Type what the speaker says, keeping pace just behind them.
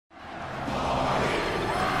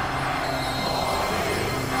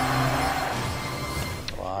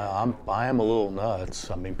I am a little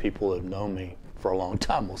nuts. I mean, people that have known me for a long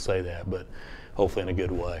time will say that, but hopefully in a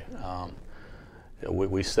good way.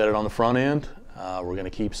 We said it on the front end. We're going to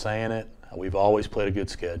keep saying it. We've always played a good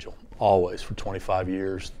schedule, always, for 25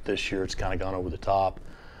 years. This year it's kind of gone over the top.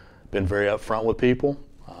 Been very upfront with people.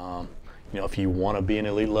 If you want to be an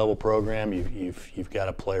elite level program, you've got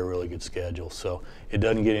to play a really good schedule. So it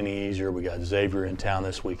doesn't get any easier. We got Xavier in town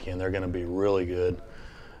this weekend. They're going to be really good.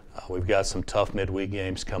 We've got some tough midweek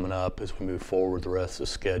games coming up as we move forward with the rest of the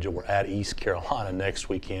schedule. We're at East Carolina next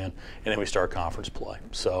weekend, and then we start conference play.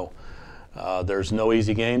 So there's no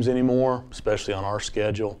easy games anymore, especially on our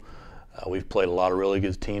schedule. We've played a lot of really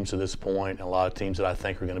good teams to this point, and a lot of teams that I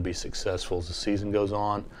think are going to be successful as the season goes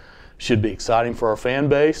on. Should be exciting for our fan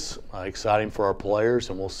base, exciting for our players,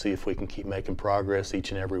 and we'll see if we can keep making progress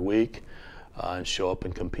each and every week and show up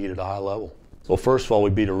and compete at a high level. Well, first of all, we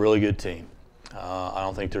beat a really good team. I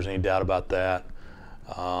don't think there's any doubt about that.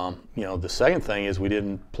 The second thing is we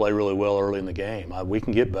didn't play really well early in the game. We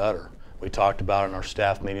can get better. We talked about it in our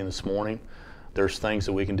staff meeting this morning. There's things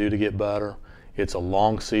that we can do to get better. It's a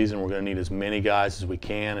long season. We're going to need as many guys as we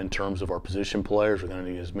can in terms of our position players. We're going to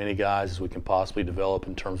need as many guys as we can possibly develop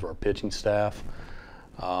in terms of our pitching staff.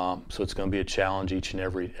 So it's going to be a challenge each and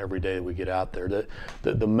every day that we get out there.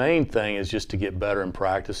 The main thing is just to get better in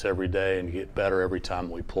practice every day and get better every time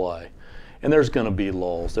we play. And there's going to be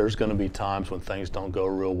lulls. There's going to be times when things don't go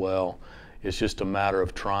real well. It's just a matter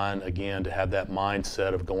of trying, again, to have that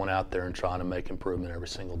mindset of going out there and trying to make improvement every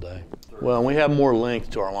single day. Well, we have more length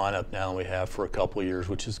to our lineup now than we have for a couple of years,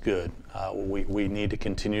 which is good. We need to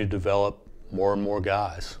continue to develop more and more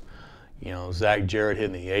guys. Zach Jarrett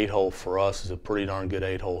hitting the 8-hole for us is a pretty darn good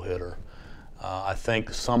 8-hole hitter. I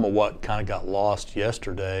think some of what kind of got lost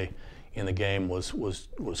yesterday in the game was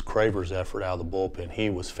Craver's effort out of the bullpen. He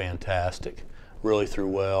was fantastic, really threw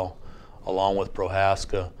well, along with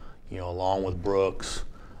Prohaska, along with Brooks,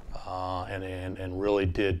 and really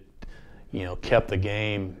did, kept the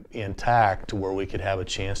game intact to where we could have a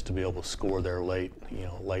chance to be able to score there late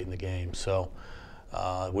in the game. So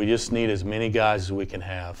we just need as many guys as we can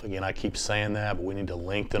have. Again, I keep saying that, but we need to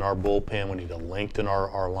lengthen our bullpen. We need to lengthen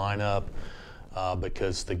our lineup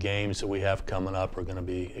because the games that we have coming up are going to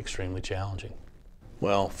be extremely challenging.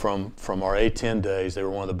 Well, from our A-10 days, they were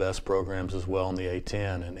one of the best programs as well in the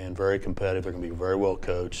A-10 and very competitive. They're going to be very well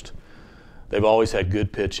coached. They've always had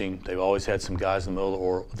good pitching. They've always had some guys in the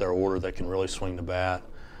middle of their order that can really swing the bat.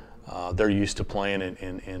 They're used to playing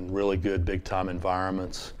in really good big-time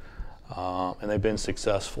environments, and they've been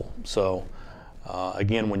successful. So,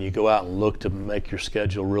 again, when you go out and look to make your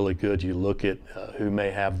schedule really good, you look at who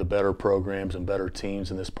may have the better programs and better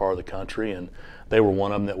teams in this part of the country, and they were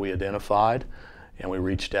one of them that we identified. And we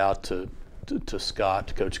reached out to Scott,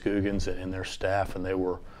 to Coach Googans and their staff, and they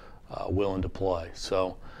were willing to play.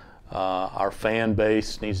 So our fan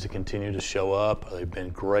base needs to continue to show up. They've been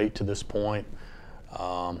great to this point.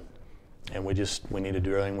 And we need to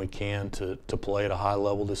do everything we can to play at a high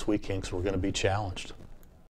level this weekend because we're going to be challenged.